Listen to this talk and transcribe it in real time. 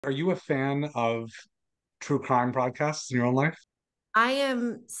Are you a fan of true crime podcasts in your own life? I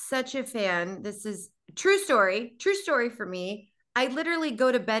am such a fan. This is true story for me. I literally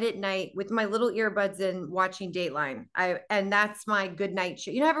go to bed at night with my little earbuds in watching Dateline. And that's my good night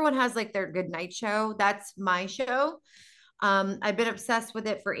show. You know, everyone has like their good night show. That's my show. I've been obsessed with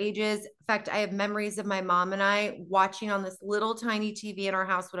it for ages. In fact, I have memories of my mom and I watching on this little tiny TV in our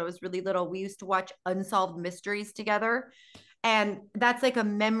house when I was really little. We used to watch Unsolved Mysteries together. And that's like a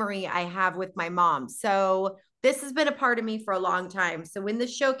memory I have with my mom. So this has been a part of me for a long time. So when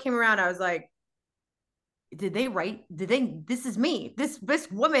this show came around, I was like, did they write? Did they? This is me. This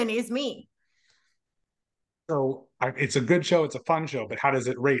woman is me. It's a good show, it's a fun show, but how does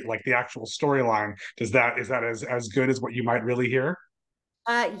it rate? Like the actual storyline, is that as good as what you might really hear?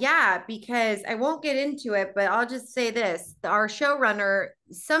 Yeah, because I won't get into it, but I'll just say this: our showrunner,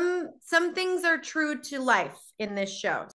 some things are true to life in this show.